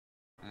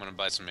to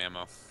buy some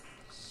ammo.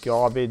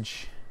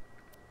 Garbage.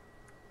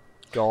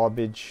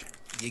 Garbage.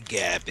 You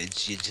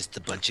garbage. You're just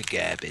a bunch of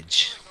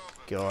garbage.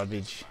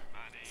 Garbage.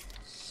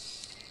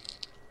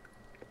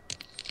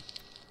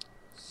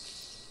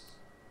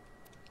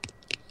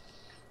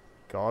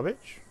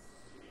 Garbage?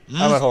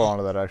 I might hold on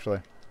to that, actually.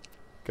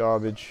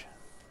 Garbage.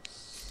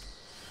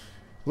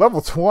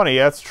 Level 20,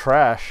 that's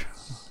trash.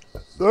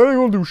 That ain't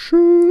gonna do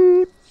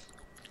shit.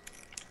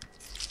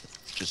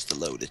 Just a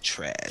load of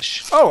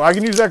trash. Oh, I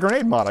can use that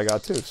grenade mod I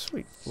got, too.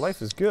 Sweet.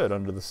 Life is good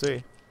under the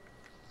sea.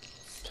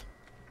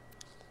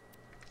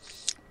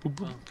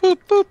 Yeah,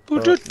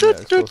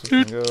 explosives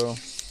can go.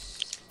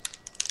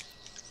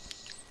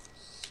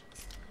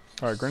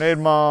 Alright, grenade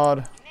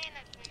mod.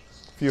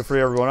 Feel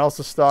free everyone else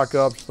to stock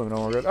up. Just let me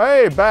know we're good.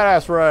 Hey,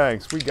 badass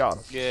ranks. We got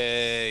them.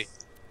 Yay.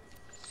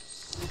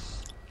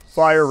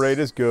 Fire rate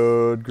is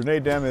good.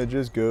 Grenade damage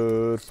is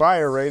good.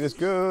 Fire rate is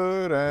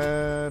good.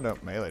 And oh,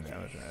 melee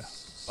damage. Yeah.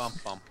 Bum,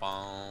 bum,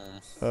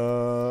 bum.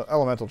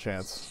 Elemental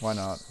chance. Why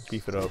not?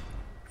 Beef it up.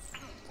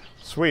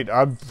 Sweet.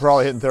 I'm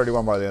probably hitting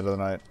 31 by the end of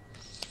the night.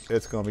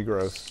 It's gonna be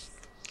gross.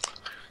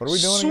 What are we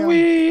doing again?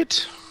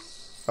 Sweet.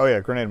 Oh yeah,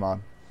 grenade mod.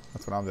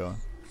 That's what I'm doing.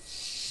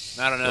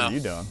 I don't know. What are you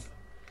doing?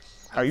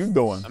 How you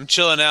doing? I'm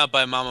chilling out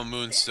by Mama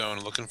Moonstone,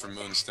 looking for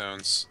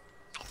moonstones.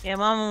 Yeah,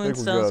 Mama think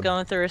we're Moonstone's good.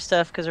 going through her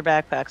stuff because her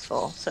backpack's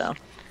full, so.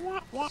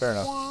 Fair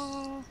enough.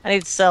 I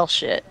need to sell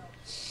shit.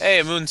 Hey,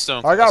 a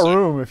moonstone. I got cluster.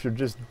 room if you're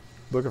just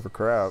looking for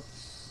crap.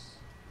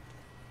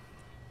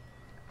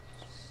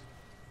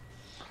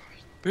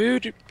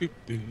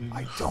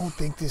 I don't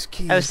think this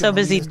key I was is so gonna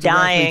lead busy us directly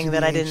dying to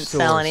that the I didn't H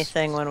sell source.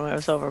 anything when I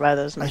was over by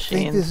those I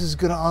think machines. this is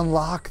gonna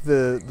unlock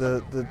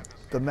the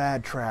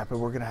mad trap, and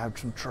we're gonna have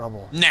some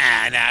trouble.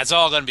 Nah, it's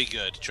all gonna be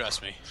good.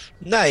 Trust me.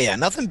 No, yeah,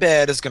 nothing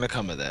bad is gonna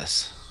come of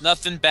this.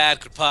 Nothing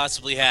bad could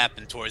possibly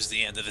happen towards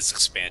the end of this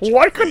expansion.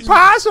 What could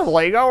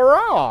possibly go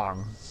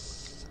wrong?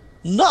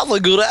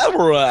 Nothing good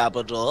ever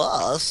happened to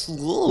us.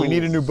 We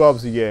need a new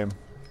Bubsy game.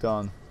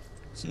 Done.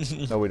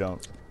 No, we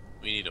don't.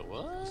 We need a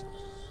what?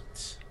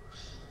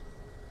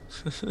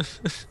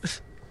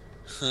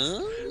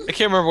 Huh? I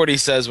can't remember what he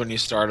says when you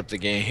start up the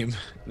game,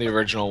 the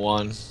original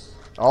one.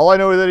 All I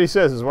know that he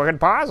says is what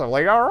could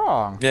possibly go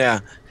wrong.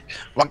 Yeah.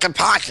 What could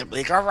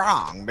possibly go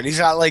wrong? But he's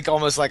got like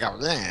almost like a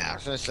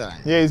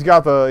Yeah, he's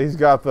got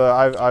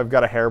the I've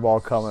got a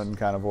hairball coming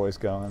kind of voice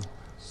going.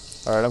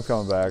 All right, I'm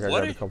coming back. I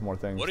got a couple more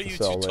things What are to you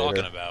sell two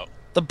later. talking about?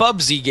 the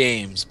Bubsy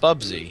games.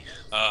 Bubsy.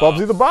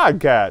 Bubsy the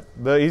Bobcat.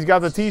 He's got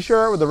the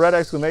T-shirt with the red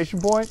exclamation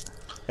point,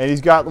 and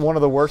he's got one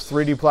of the worst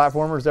 3D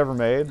platformers ever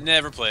made.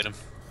 Never played him.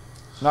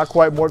 Not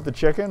quite Mort the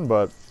Chicken,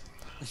 but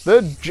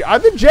the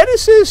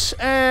Genesis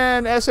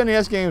and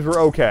SNES games were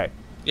okay.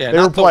 Yeah, they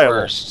not were playable. the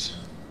worst.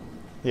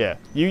 Yeah,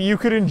 you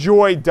could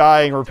enjoy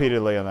dying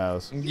repeatedly in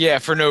those. Yeah,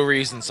 for no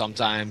reason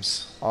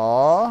sometimes.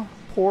 Aw,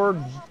 poor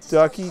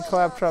Ducky.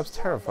 Claptrap's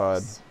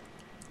terrified.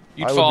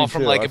 You'd I would fall be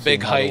from too. like I've a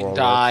big seen how the height and world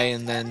die,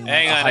 and then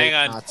Hang a on, height hang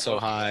on. not so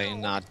high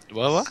and not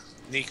what?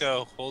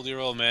 Nico, hold your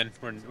roll, man.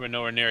 We're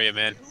nowhere near you,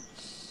 man.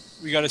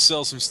 We gotta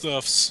sell some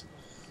stuffs.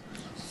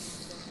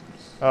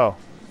 Oh,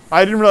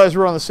 I didn't realize we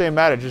were on the same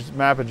map. It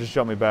just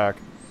jumped me back.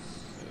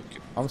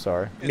 I'm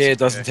sorry. Yeah, it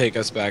doesn't take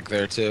us back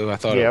there too. I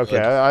thought. Yeah, it okay.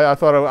 would. I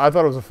thought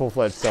it was a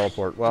full-fledged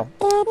teleport. Well,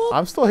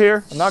 I'm still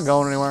here. I'm not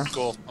going anywhere.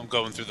 Cool. I'm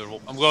going through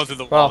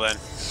the wall then.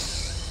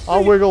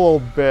 I'll wiggle a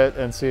little bit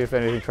and see if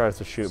anything tries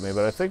to shoot me,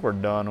 but I think we're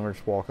done and we're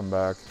just walking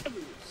back.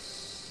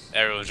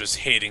 Everyone's just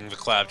hating the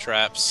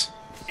claptraps.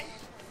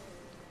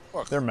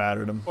 They're mad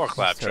at him. Poor He's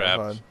Claptrap.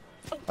 terrified.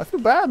 I feel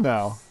bad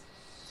now.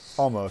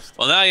 Almost.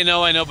 Well, now you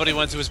know why nobody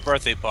went to his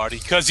birthday party.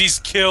 Because he's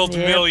killed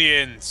Yep.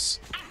 millions.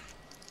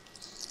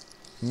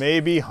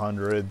 Maybe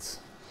hundreds.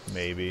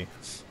 Maybe.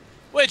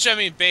 Which, I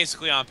mean,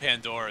 basically on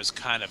Pandora is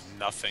kind of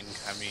nothing.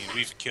 I mean,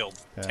 we've killed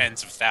Yeah.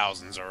 tens of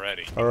thousands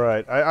already.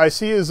 Alright. I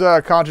see his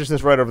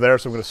consciousness right over there,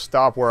 so I'm going to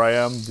stop where I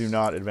am. Do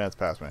not advance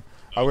past me.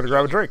 I'm going to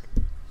grab a drink.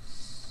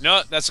 You know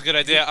what? That's a good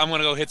idea. I'm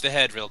going to go hit the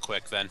head real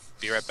quick then.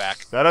 Be right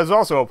back. That is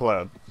also a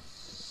plan.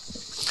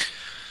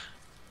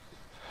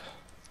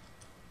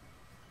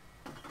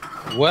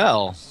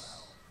 Well,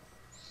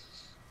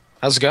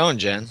 how's it going,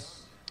 Jen?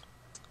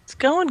 It's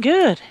going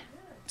good.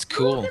 It's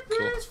cool.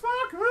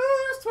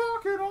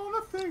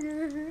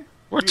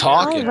 We're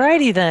talking.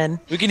 Alrighty then.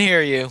 We can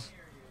hear you.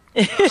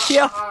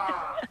 Yo.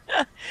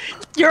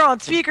 You're on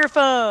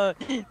speakerphone.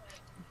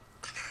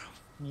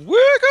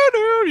 We can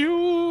hear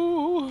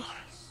you.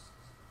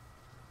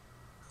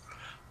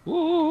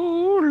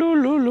 Ooh, loo,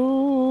 loo,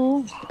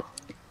 loo.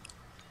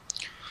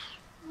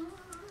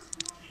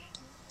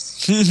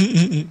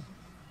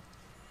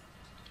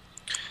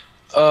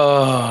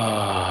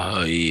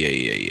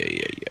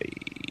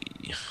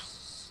 Yeah.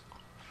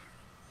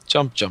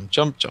 Jump, jump,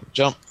 jump, jump,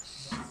 jump.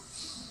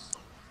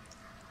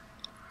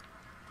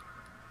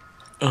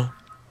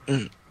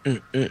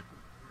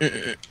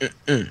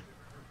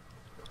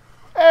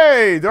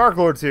 Hey, Dark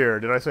Lord's here.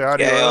 Did I say hi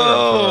to you earlier?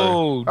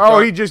 Yo, Oh,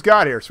 he just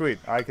got here. Sweet.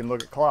 I can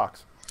look at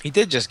clocks. He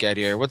did just get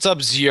here. What's up,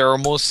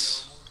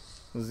 Ziermus?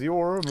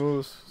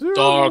 Zioramus.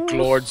 Dark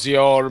Lord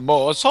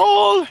Ziormos,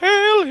 all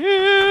hail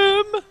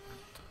him!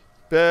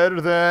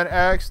 Better than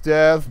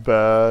X-Death,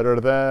 better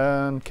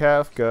than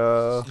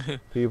Kafka.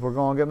 People are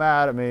gonna get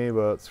mad at me,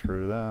 but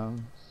screw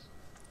them.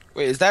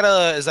 Wait, is that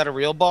a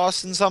real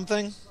boss in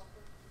something?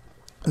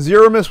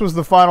 Zioramus was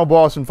the final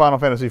boss in Final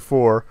Fantasy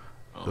IV.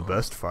 The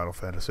best Final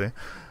Fantasy.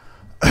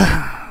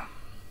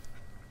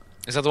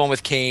 Is that the one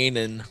with Cain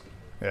and...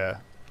 Yeah.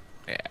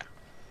 Yeah.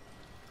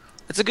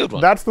 It's a good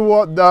one. That's the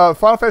one.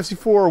 Final Fantasy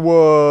IV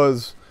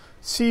was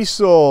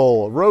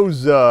Cecil,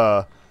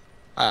 Rosa.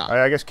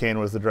 I guess Cain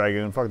was the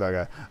dragoon. Fuck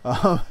that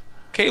guy.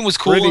 Cain was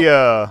cool.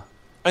 Rydia.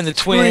 And the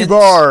Spoody twins.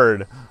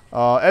 Bard.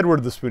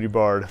 Edward the Spoody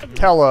Bard.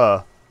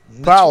 Tella.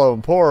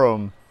 Palom,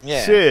 Porum.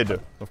 Yeah. Sid,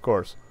 of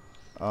course.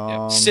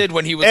 Yeah. Sid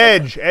when he was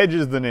Edge. Edge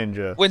is the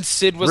ninja. When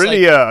Sid was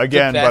Rydia like,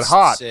 again, the but best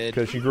hot Sid.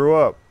 because she grew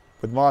up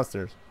with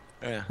monsters.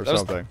 Yeah, or that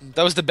something.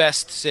 that was the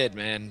best Sid,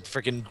 man.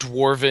 Freaking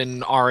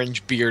dwarven,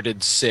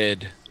 orange-bearded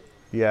Sid.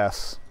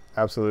 Yes,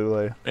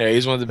 absolutely. Yeah,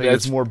 he's one of the I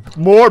think best. it's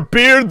more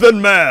beard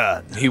than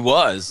man. He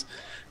was.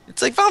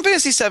 It's like Final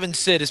Fantasy VII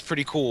Sid is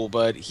pretty cool,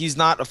 but he's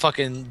not a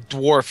fucking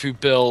dwarf who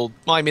build...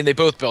 Well, I mean, they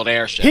both build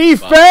airships. He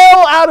but...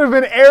 fell out of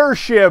an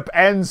airship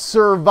and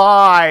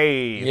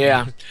survived.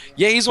 Yeah.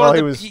 Yeah, he's one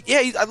of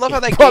the... I love how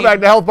that brought game... back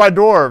to health by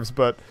dwarves,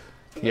 but...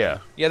 Yeah.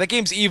 Yeah, that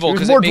game's evil He was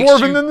because more it makes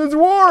dwarven you... than the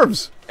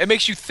dwarves. It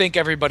makes you think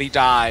everybody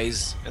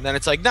dies, and then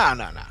it's like, no.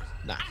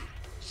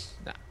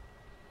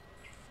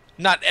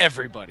 Not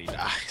everybody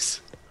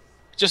dies.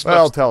 Just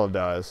Well, most... Tella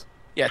dies.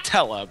 Yeah,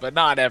 Tella, but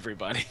not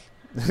everybody.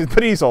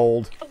 But he's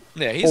old.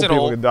 Yeah, he's Old an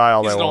people old... can die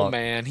all he's they an old want.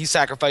 man. He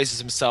sacrifices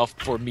himself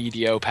for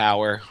medio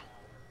power.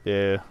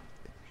 Yeah.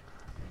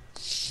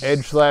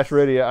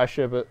 Edge/Rydia, I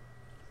ship it.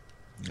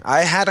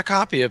 I had a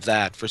copy of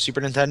that for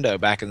Super Nintendo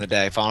back in the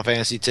day, Final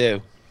Fantasy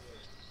II.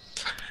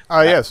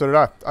 Oh, yeah, so did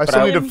I. I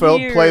still need to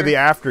Here. play the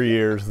After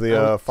Years,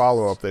 the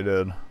follow-up they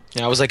did.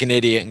 Yeah, I was like an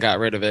idiot and got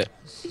rid of it.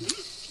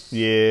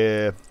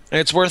 Yeah. And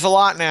it's worth a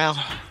lot now.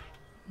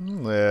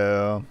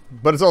 Yeah.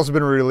 But it's also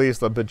been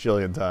released a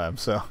bajillion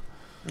times, so...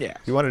 Yeah.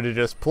 If you wanted to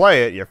just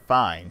play it, you're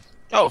fine.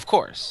 Oh, of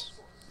course.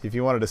 If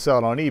you wanted to sell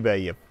it on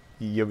eBay,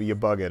 you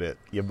bug at it.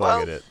 You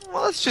bug at it.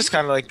 Well, it's just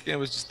kind of like, it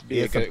was just to be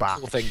It's like a a box.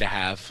 cool thing to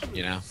have,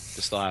 you know,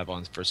 to still have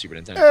on for Super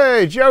Nintendo.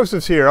 Hey,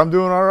 Joseph's here. I'm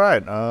doing all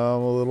right.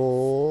 I'm a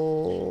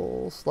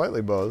little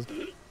slightly buzzed.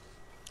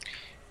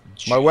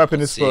 My weapon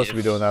is Let's see supposed to be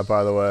if- doing that,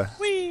 by the way.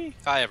 Whee!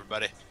 Hi,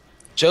 everybody.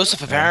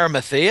 Joseph of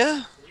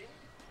Arimathea?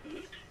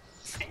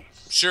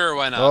 Sure,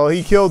 why not? Well,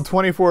 he killed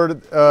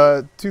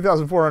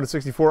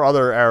 2,464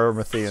 other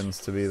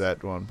Arimatheans to be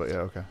that one, but yeah,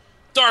 okay.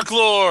 Dark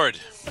Lord!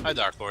 Hi,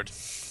 Dark Lord.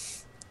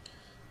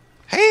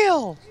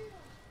 Hail!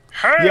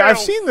 Yeah, I've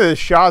seen the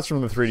shots from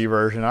the 3D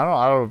version.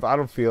 I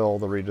don't feel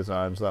the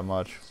redesigns that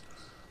much.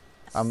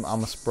 I'm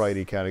a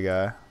spritey kind of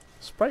guy.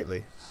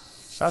 Sprightly.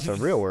 That's a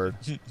real word.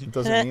 It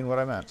doesn't mean what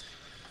I meant.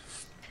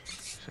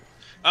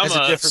 Has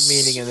a different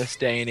meaning in this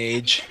day and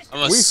age.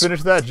 We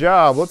finished that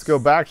job. Let's go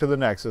back to the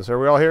Nexus. Are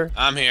we all here?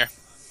 I'm here.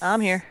 I'm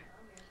here.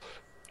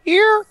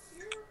 Here?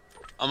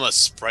 I'm a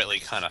sprightly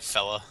kind of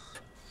fella.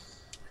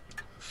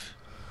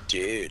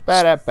 Dude.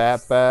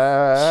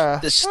 Ba-da-ba-ba.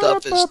 This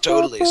stuff is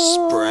totally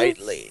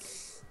sprightly.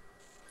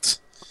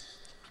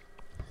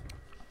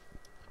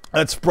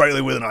 That's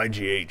sprightly with an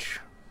IGH.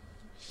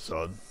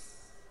 Son.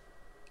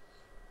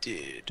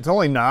 Dude. It's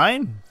only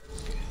 9?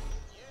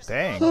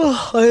 Dang.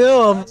 Oh, I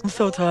know. I'm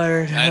so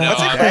tired. I know. That's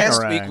like I'm-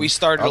 last Bangarang. week we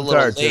started a I'm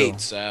little tired, too.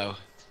 late, so...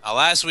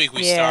 Last week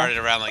we Yeah. started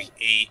around like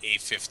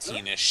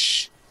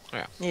 8:15ish.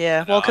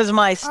 Yeah, well, because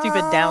my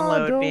stupid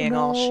download being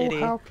all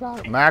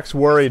shitty. Max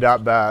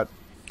worry.bat.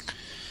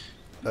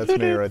 That's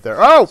me right there.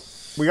 Oh!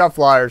 We got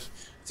flyers.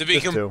 To be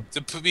Just two.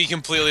 to be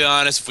completely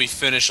honest, if we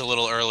finish a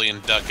little early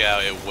and duck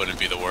out, it wouldn't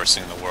be the worst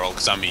thing in the world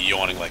because I'm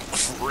yawning like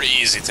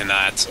crazy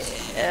tonight.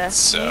 Yeah,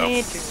 So-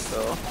 me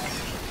too.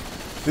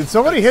 Did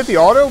somebody hit the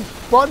auto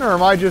button, or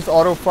am I just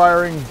auto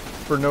firing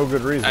for no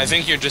good reason? I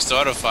think you're just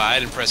auto-fi. I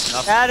didn't press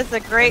nothing That is a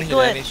great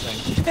glitch.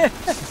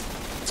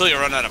 until you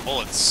run out of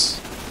bullets.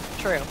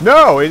 True.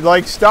 No, it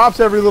like stops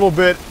every little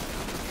bit.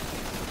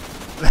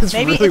 That's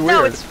Maybe really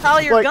no, weird. it's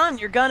probably your Like- gun.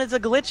 Your gun is a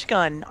glitch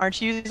gun. Aren't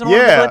you using one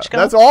Yeah, of the glitch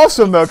guns? that's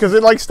awesome though, because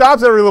it like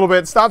stops every little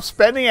bit, stops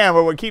spending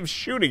ammo, but keeps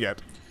shooting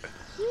it. We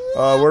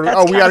That's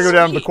gotta kinda go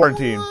down to the sweet.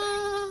 quarantine.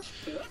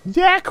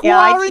 Yeah, Yeah,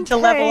 I need to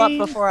level up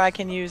before I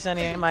can use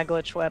any of my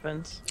glitch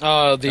weapons.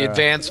 Oh, the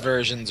advanced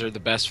versions are the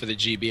best for the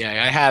GBA.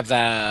 I have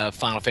the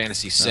Final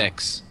Fantasy VI,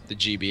 the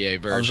GBA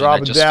version. I'm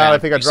dropping just down. I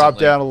found think I dropped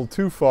recently. down a little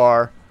too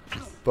far,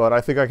 but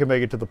I think I can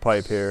make it to the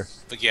pipe here.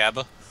 The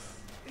GABA.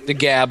 The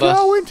GABA.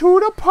 Go into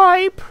the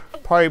pipe.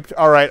 Piped.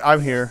 All right,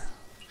 I'm here.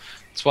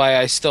 That's why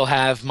I still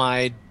have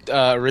my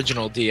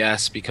original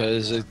DS,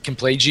 because it can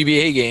play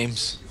GBA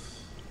games.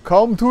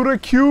 Come to the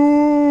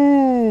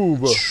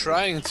cube.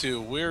 Trying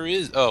to. Where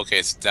is? Oh, okay,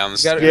 it's down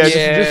the gotta- stairs.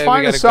 Yeah, Yeah, just we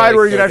find the gotta side go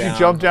where you can down. actually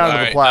jump down to the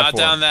Alright,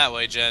 platform. not down that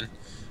way, Jen.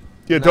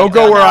 Yeah, don't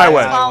go down where that I way.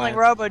 went. I Following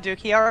went. Roboduke,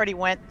 he already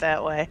went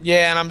that way.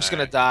 Yeah, and I'm just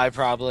gonna die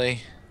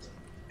probably.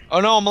 Oh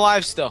no, I'm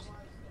alive still.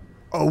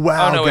 Oh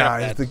wow, Oh, no, wait,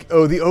 guys!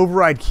 I'm The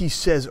override key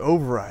says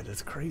override.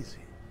 That's crazy.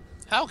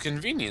 How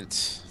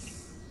convenient.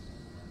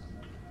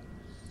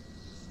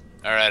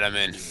 All right, I'm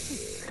in.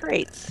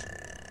 Great.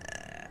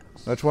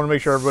 I just want to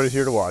make sure everybody's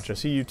here to watch. I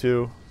see you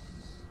two.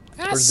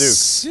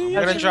 Where's Duke?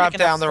 I'm gonna drop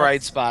down the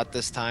right spot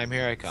this time.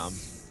 Here I come.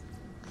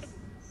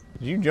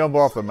 Did you jump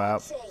off the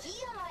map?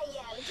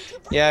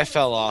 Yeah, I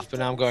fell off, but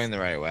now I'm going the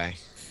right way.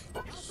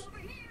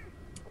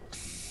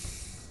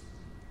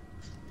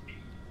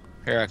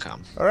 Here I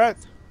come. All right.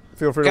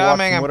 Feel free to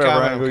Coming, watch I'm from whatever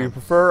coming, angle I'm you coming.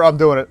 prefer. I'm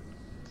doing it.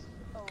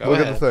 Go Look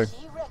ahead. at the thing.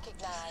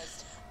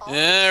 All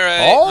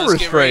right, All let's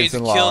get ready restraints to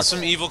unlocked. kill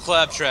some evil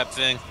claptrap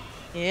thing.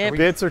 Yep.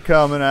 Bits are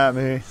coming at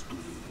me.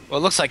 Well,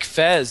 it looks like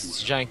Fez.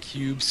 It's a giant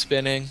cube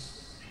spinning.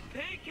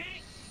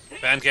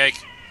 Pancake.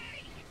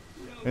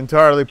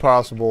 Entirely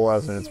possible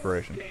as an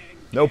inspiration.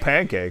 No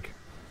pancake.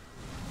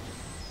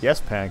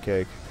 Yes,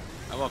 pancake.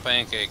 I want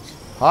pancake.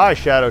 Hi,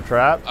 Shadow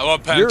Trap. I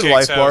want Your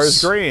Pancake's life bar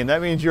is house. green.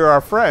 That means you're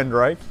our friend,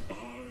 right?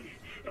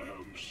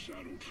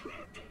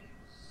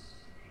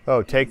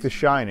 Oh, take the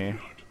shiny.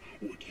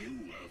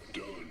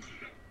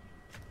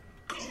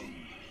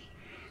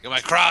 Got my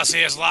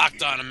crosshairs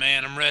locked on him,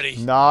 man. I'm ready.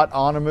 Not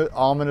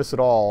ominous at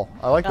all.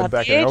 I like the Got the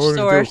beckoning. I'm going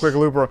to do a H-source. quick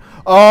loop.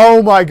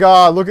 Oh my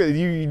God! Look at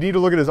you. You need to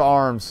look at his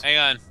arms. Hang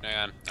on, hang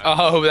on.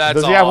 Oh, that's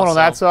Does he have one on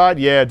that awesome. side?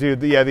 Yeah, dude.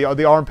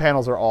 The arm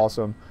panels are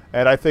awesome.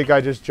 And I think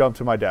I just jumped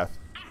to my death.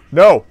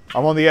 No,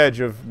 I'm on the edge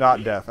of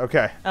not death.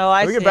 Okay. Oh,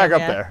 I Let me see get back him, up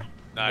yeah. there.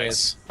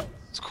 Nice.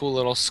 It's cool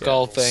little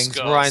skull things.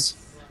 Skulls.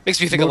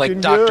 Makes me think of like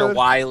Looking Dr. good.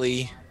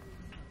 Wily.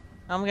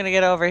 I'm gonna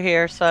get over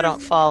here so I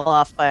don't fall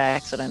off by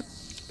accident.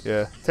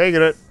 Yeah,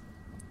 taking it.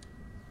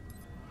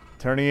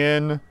 Turning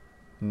in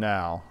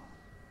now.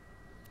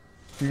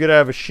 You could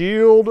have a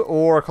shield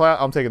or a class.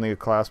 I'm taking the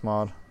class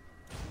mod.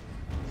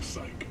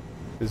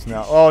 Is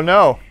now. Oh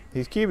no,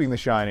 he's keeping the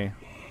shiny.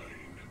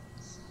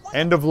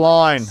 End of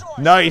line.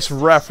 Nice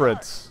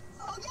reference.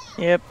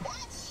 Yep.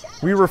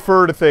 We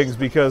refer to things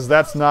because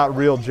that's not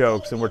real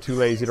jokes, and we're too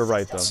lazy to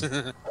write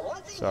them.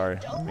 Sorry,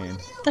 I mean.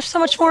 There's so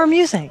much more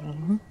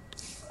amusing.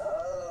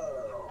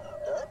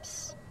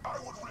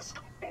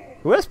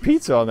 Who has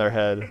pizza on their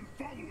head?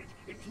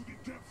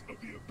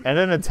 And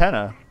an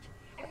antenna.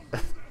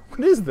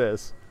 What is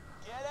this?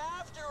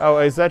 Oh,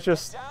 is that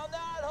just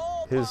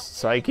his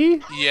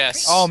psyche?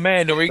 Yes. Oh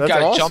man, do we That's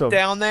gotta awesome. jump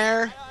down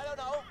there?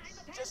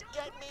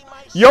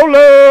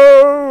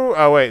 YOLO!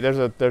 Oh wait, there's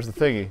a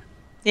thingy.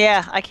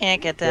 Yeah, I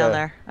can't get down Yeah.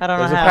 there. I don't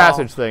There's know a how.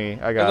 passage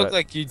thingy. I It got looked it.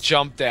 like you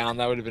jumped down.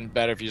 That would have been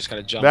better if you just kind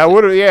of jumped. That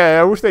would have.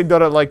 Yeah, I wish they'd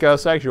done it like a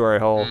sanctuary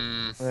hole.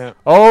 Yeah,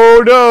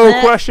 Oh no!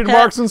 Question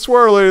marks and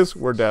swirlies.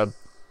 We're dead.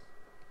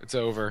 it's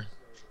over.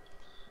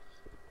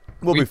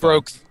 We'll we be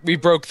fine.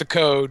 broke the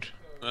code.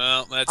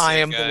 Well, that's I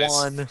it, am guys. the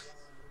one.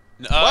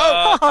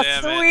 Oh, Oh,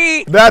 damn it.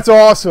 sweet! That's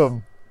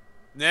awesome.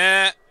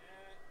 Nah.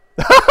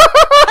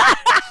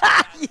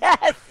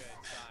 Yes!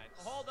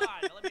 Hold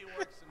on, let me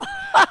work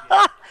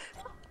some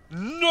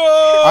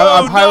No!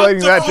 I'm not highlighting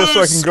the that just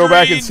so I blue can go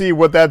back and screen! see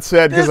what that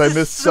said because I This is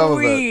missed some of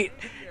it. sweet.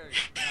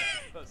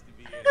 supposed to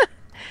be it.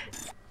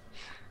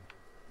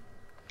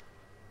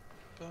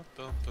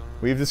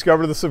 We've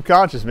discovered the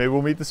subconscious. Maybe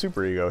we'll meet the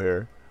superego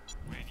here.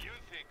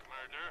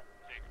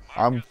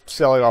 I'm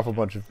selling off a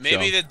bunch of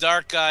Maybe junk. the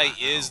dark guy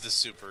is the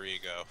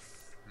superego.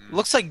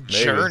 Looks like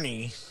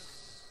Journey.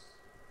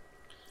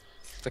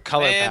 The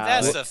color Man,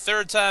 palette. that's the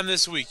third time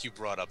this week you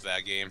brought up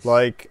that game.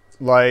 like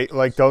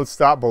don't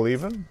stop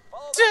believing.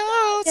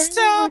 Don't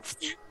stop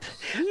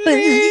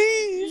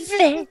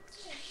Believe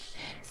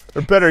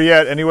Or better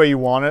yet, any way you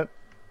want it.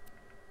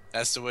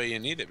 That's the way you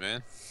need it,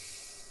 man.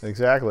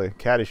 Exactly.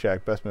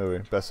 Caddyshack, best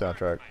movie, best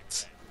soundtrack.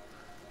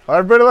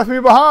 Everybody left me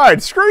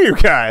behind. Screw you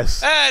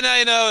guys. Ah, now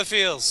you know how it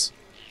feels.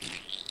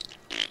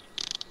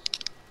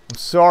 I'm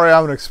sorry,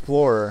 I'm an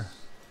explorer.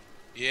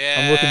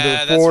 Yeah, looking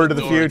that's forward what to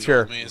the Doran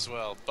future. told me as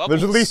well.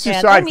 There's at Bubbles. least two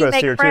Yeah, side then you quests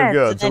make here too. friends,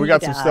 Good. and So then we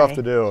got you some stuff die.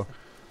 to do.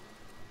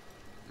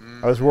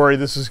 I was worried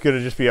this was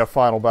gonna just be a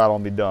final battle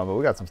and be done, but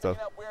we got some stuff.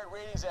 Picking up weird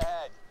readings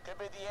ahead. Could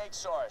be the H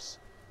source.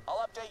 I'll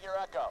update your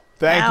echo.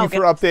 Thank Now you for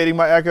get- updating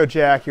my Echo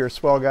Jack. You're a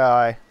swell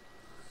guy.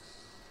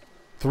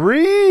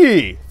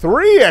 Three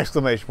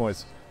exclamation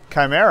points.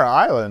 Chimera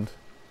Island.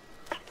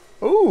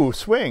 Ooh,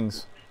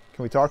 swings.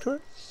 Can we talk to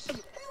it? Who are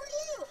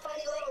you,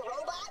 funny little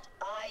robot?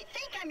 I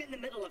think I'm in the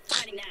middle of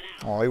finding that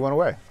out. Oh, he went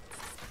away.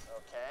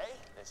 Okay,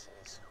 this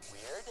is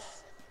weird.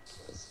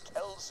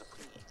 Kells,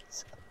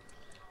 please.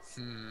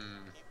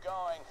 Keep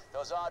going.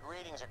 Those odd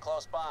readings are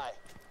close by.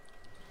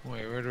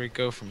 Wait, where do we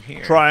go from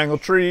here? Triangle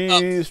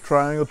trees,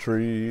 triangle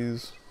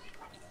trees.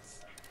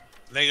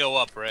 They go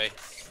up, Ray.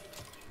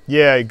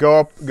 Yeah, go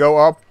up.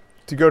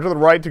 To go to the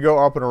right, to go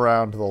up and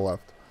around to the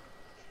left.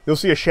 You'll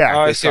see a shack.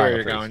 Oh, I There's see where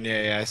triangle you're trees.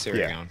 going. Yeah, I see where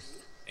Yeah. you're going.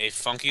 A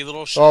funky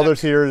little shack. All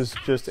there's here is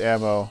just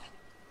ammo.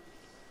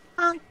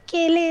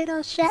 Funky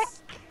little shack.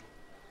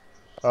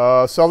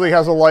 Something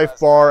has a life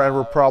bar, and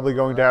we're probably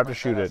going to have to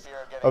shoot it.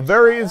 A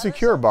very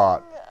insecure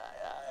bot.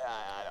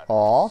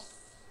 Aw.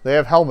 They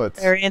have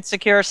helmets. Very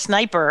insecure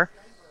sniper.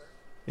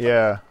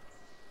 Yeah.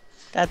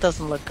 That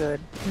doesn't look good.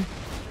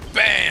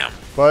 Bam!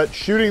 But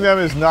shooting them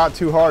is not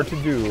too hard to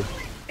do.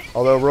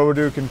 Although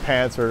Roboduke and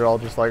Pants are all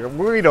just like,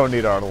 we don't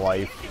need our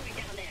life.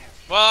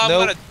 Well,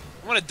 Nope.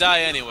 I'm gonna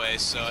die anyway,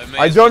 so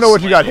I don't know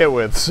what you got hit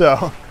with,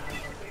 so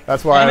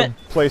that's why I'm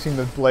placing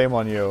the blame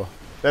on you.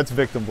 That's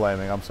victim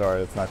blaming. I'm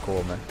sorry, that's not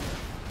cool, man.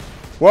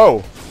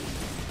 Whoa!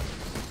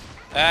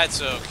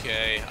 That's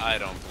okay. I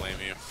don't blame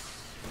you.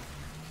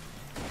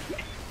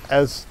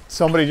 As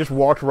somebody just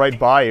walked right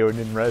by you and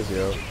didn't res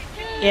you.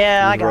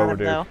 Yeah, I It was got it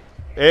Roboduke.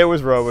 though. It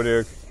was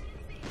Roboduke.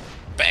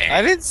 Bang.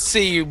 I didn't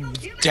see you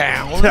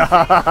down.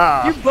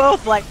 You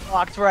both like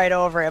walked right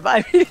over him.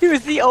 I mean, he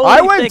was the only.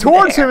 I went thing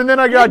towards there. him and then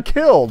I got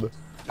killed.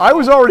 I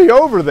was already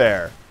over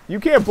there. You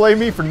can't blame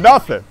me for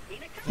nothing.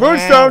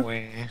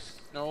 Moonstone!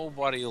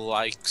 Nobody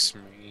likes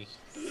me.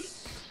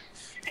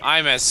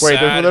 I'm as Wait,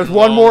 sad there's and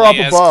one more up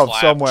lonely as above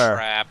somewhere.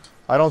 Claptrap.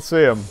 I don't see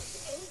him.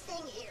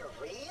 Anything here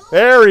real?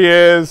 There he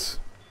is.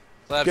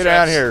 Claptrap's,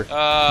 down here.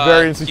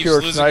 Very insecure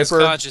keeps losing his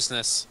sniper.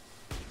 consciousness.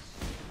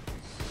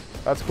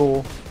 That's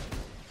cool.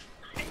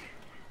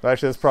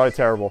 Actually, that's probably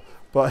terrible.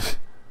 But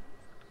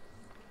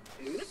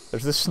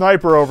there's this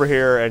sniper over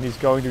here, and he's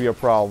going to be a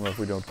problem if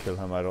we don't kill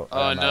him. I Oh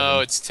no,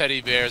 imagine. it's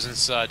teddy bears and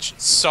such.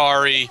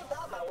 Sorry.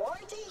 About my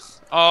warranty?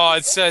 Oh,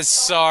 it says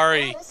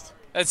sorry.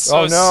 That's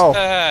so Oh, no.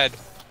 sad.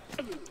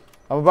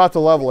 I'm about to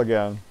level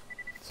again,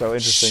 so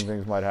interesting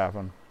things might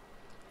happen.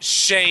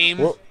 Shame.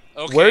 Wh-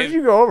 Okay. Where did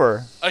you go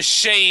over?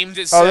 Ashamed.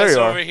 It Oh, there says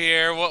you are. over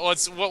here.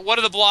 What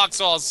do the blocks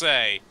all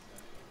say?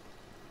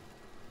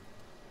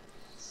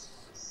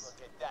 Look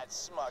at that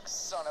smug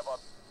son of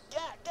a...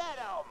 Get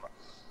him!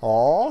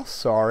 Oh,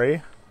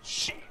 sorry.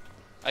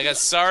 I got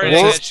sorry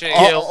Well, to get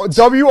changed.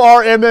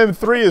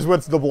 WRMM3 is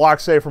what the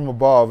blocks say from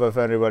above, if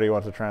anybody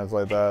wants to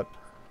translate that.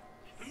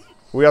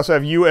 We also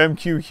have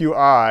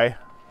UMQQI.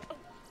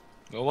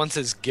 Well, one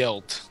says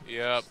guilt.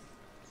 Yep.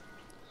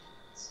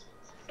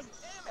 Damn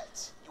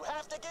it! You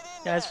have to get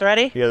in Guys, there.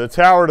 ready? Yeah, the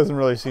tower doesn't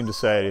really seem to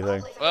say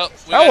anything. Well,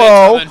 we Hello.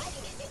 got it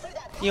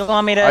coming. You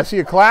want me to I see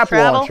a clap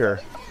travel?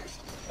 launcher.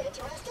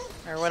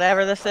 or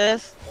whatever this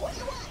is?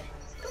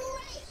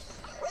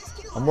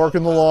 I'm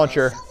working the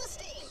launcher.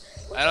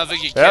 I don't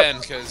think you Yep. can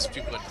because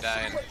people are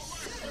dying.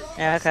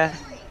 Yeah, okay.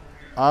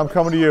 I'm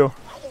coming to you.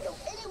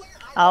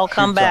 I'll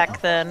come Shoot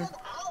back then.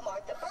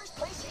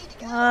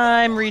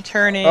 I'm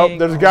returning. Oh,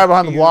 there's a guy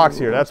behind the blocks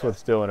here. That's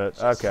what's doing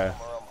it. Okay.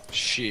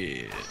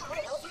 Shit.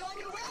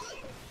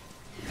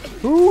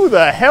 Who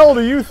the hell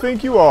do you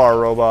think you are,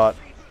 robot?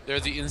 They're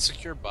the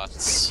insecure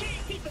butts.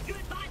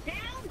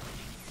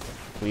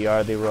 We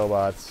are the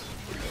robots.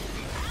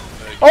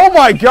 Oh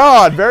my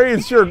god! Very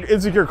insecure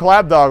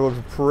clapdog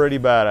looks pretty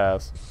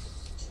badass.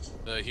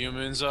 The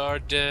humans are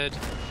dead.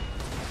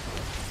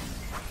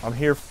 I'm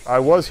here. I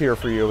was here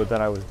for you, but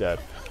then I was dead.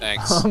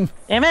 Thanks.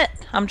 Damn it!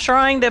 I'm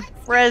trying to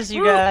res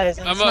you guys,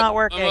 and I'm it's up, not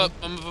working. I'm up.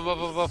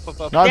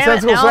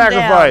 Nonsensical now I'm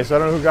sacrifice. I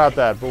don't know who got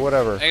that, but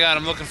whatever. Hang on,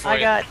 I'm looking for I you.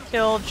 got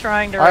killed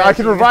trying to res I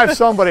can you. revive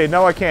somebody.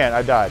 No, I can't.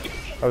 I died.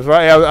 I was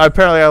right.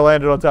 Apparently, I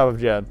landed on top of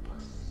Jen.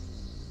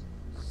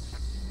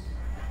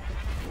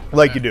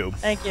 Like you do.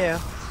 Thank you.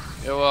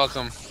 You're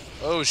welcome.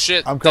 Oh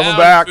shit. I'm coming Down,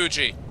 back.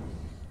 Poochie.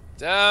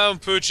 Down,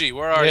 Poochie.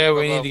 Where are you? Yeah,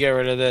 we need to get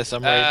rid of this.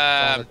 I'm right in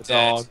front I'm of the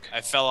dead. dog.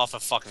 I fell off a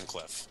fucking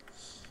cliff.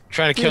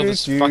 Trying to kill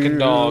this fucking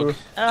dog.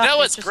 Ugh, know it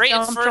what's just great at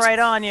jumped first? right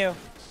on you.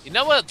 You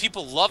know what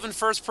people love in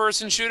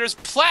first-person shooters?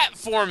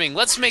 Platforming.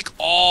 Let's make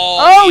all.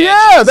 Oh the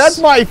yeah, edges. that's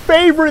my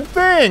favorite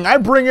thing. I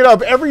bring it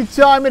up every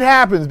time it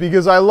happens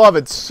because I love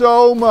it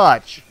so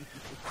much.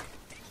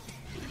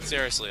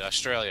 Seriously,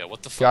 Australia.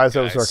 What the fuck, Guys,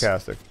 that was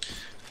sarcastic.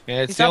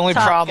 Yeah, it's He's the up only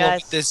top, problem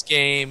guys. with this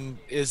game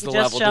is He the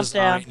just level jumped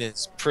down. design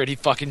is pretty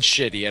fucking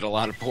shitty at a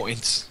lot of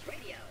points.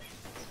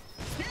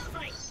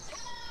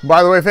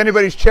 By the way, if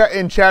anybody's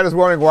in chat is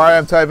wondering why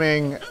I'm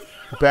typing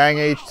bang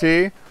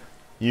HT,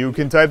 you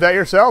can type that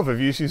yourself if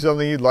you see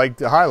something you'd like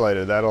to highlight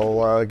it.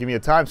 That'll give me a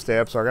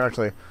timestamp so I can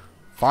actually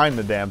find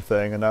the damn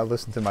thing and not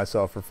listen to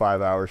myself for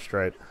 5 hours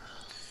straight.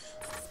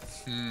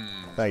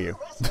 Thank you.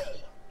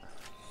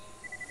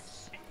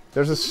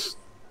 There's this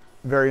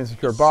very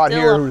insecure bot Still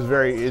here up. who's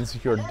very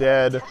insecure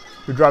dead,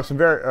 who drops some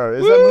very...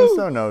 is that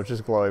moonstone? No, it's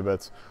just glowy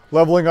bits.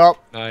 Leveling up.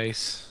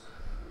 Nice.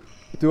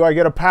 Do I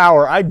get a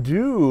power? I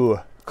do.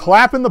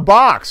 Clap in the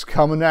box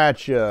coming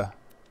at you.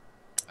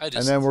 And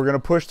then we're gonna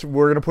push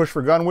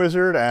for Gun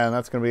Wizard, and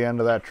that's gonna be the end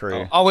of that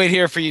tree. I'll wait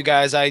here for you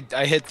guys. I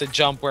hit the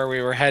jump where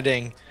we were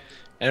heading,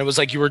 and it was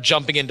like you were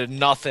jumping into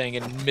nothing,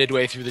 and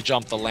midway through the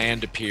jump, the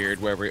land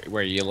appeared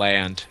where you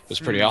land. It was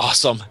pretty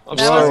awesome. I'm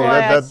That was sorry. why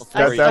I that's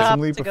stopped some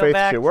leap to of go faith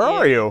back shit. Where to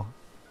are you?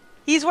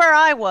 He's where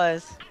I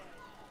was.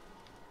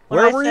 When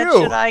Where I were said, you?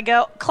 Should I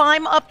go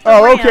climb up the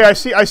Oh, ramp? okay.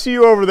 I see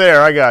you over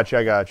there. I got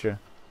you.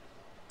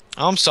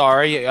 I'm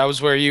sorry. I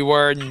was where you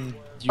were, and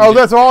you Oh,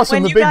 that's awesome.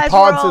 When The you big guys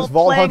pod were all says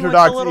Vault playing Hunter with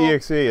the little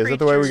 .exe. Is that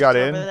the way we got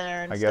creatures in? over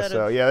there I guess instead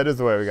so. of- Yeah, that is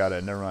the way we got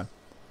in. Never mind.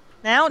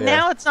 Now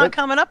Yeah. it's not But-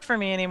 coming up for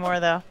me anymore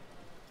though.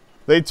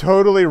 They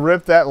totally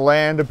ripped that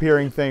land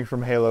appearing thing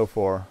from Halo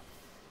 4.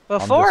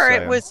 Before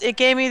saying. it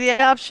gave me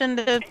the option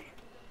to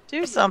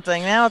do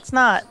something. Now it's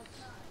not.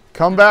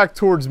 Come back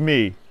towards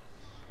me.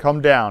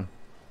 Come down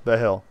the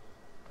hill.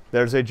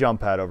 There's a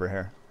jump pad over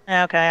here.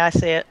 Okay, I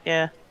see it.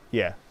 Yeah.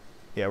 Yeah.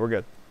 Yeah, we're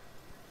good.